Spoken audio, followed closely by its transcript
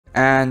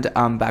And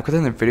I'm back with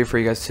another video for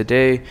you guys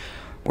today.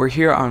 We're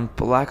here on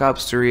Black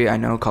Ops 3. I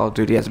know Call of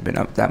Duty hasn't been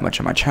up that much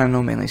on my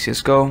channel, mainly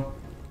CSGO.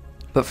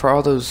 But for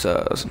all those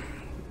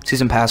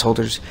season pass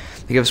holders,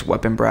 they give us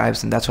weapon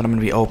bribes, and that's what I'm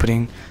going to be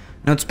opening.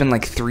 I know it's been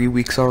like 3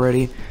 weeks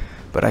already,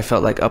 but I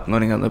felt like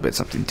uploading a little bit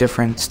something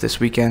different this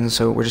weekend,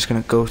 so we're just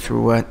going to go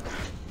through what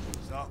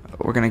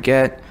we're going to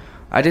get.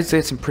 I did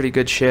say some pretty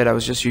good shit. I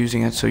was just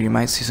using it, so you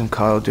might see some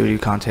Call of Duty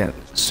content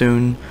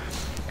soon.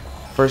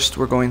 First,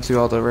 we're going through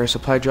all the rare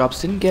supply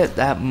drops. Didn't get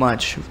that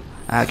much,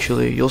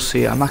 actually. You'll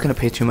see. I'm not going to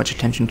pay too much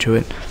attention to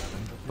it,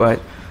 but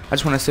I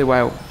just want to say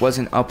why I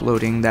wasn't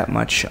uploading that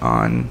much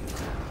on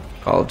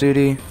Call of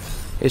Duty.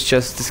 It's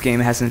just this game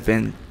hasn't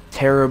been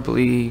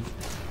terribly,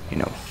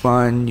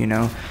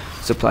 fun,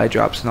 supply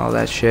drops and all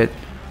that shit.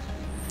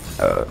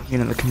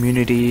 The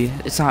community,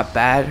 it's not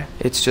bad.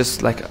 It's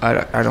just like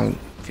I don't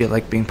feel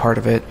like being part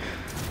of it.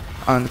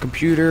 On the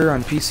computer,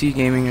 on PC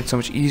gaming, it's so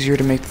much easier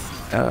to make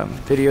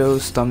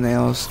videos,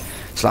 thumbnails.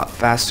 It's a lot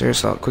faster,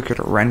 it's a lot quicker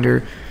to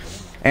render,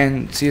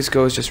 and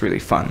CSGO is just really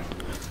fun.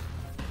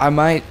 I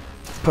might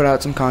put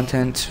out some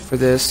content for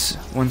this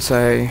once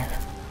I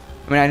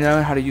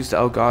know how to use the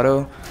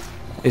Elgato.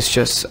 It's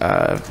just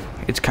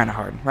it's kind of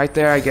hard. Right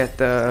there I get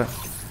the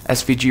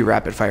SVG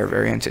rapid fire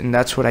variant, and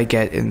that's what I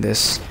get in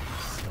this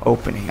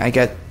opening. I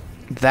get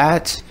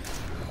that,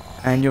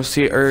 and you'll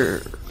see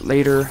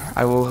later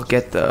I will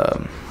get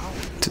the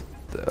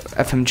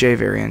FMJ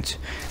variant.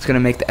 It's gonna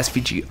make the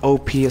SVG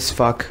OP as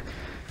fuck,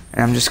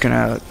 and I'm just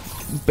gonna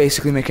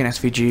basically make an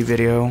SVG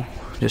video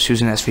just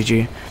using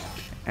SVG,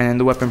 and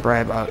the weapon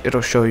bribe,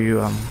 it'll show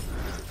you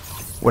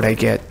what I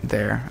get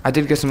there. I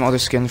did get some other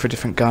skins for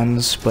different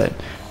guns, but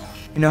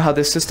you know how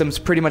this system's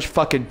pretty much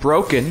fucking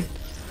broken,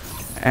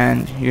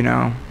 and you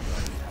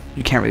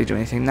can't really do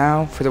anything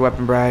now for the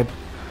weapon bribe.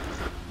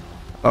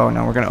 Oh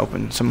no, we're gonna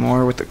open some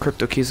more with the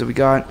crypto keys that we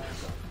got.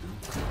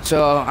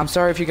 So I'm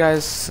sorry if you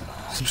guys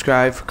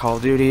subscribe for Call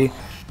of Duty.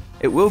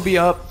 It will be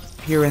up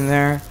here and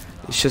there.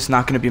 It's just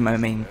not going to be my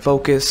main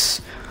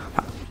focus.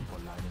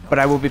 But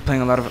I will be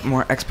playing a lot of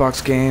more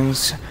Xbox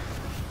games.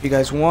 If you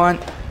guys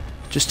want,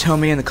 just tell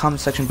me in the comment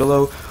section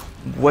below,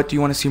 what do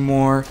you want to see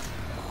more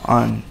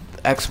on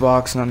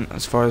Xbox and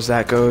as far as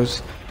that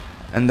goes.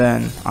 And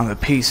then on the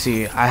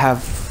PC, I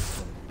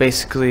have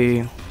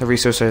basically the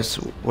resources,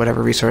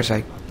 whatever resource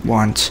I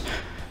want,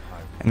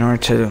 in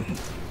order to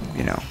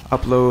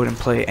upload and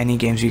play any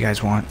games you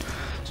guys want.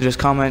 So just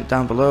comment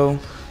down below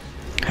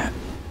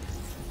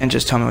and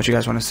just tell me what you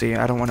guys want to see.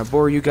 I don't want to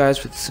bore you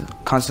guys with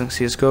constant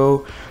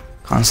CSGO,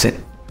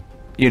 constant,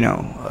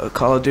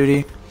 Call of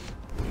Duty.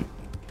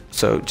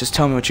 So just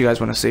tell me what you guys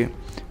want to see.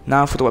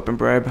 Now for the weapon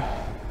bribe,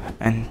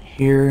 and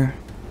here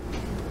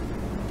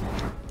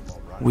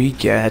we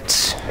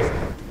get,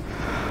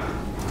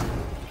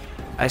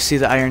 I see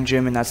the Iron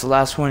Gym, and that's the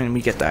last one, and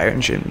we get the Iron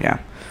Gym. Yeah,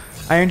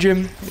 Iron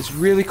Gym is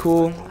really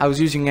cool. I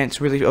was using it.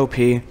 It's really OP.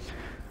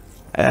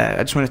 I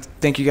just want to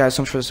thank you guys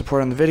so much for the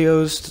support on the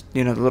videos,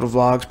 the little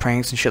vlogs,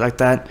 pranks, and shit like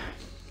that.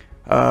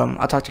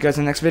 I'll talk to you guys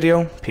in the next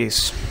video.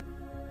 Peace.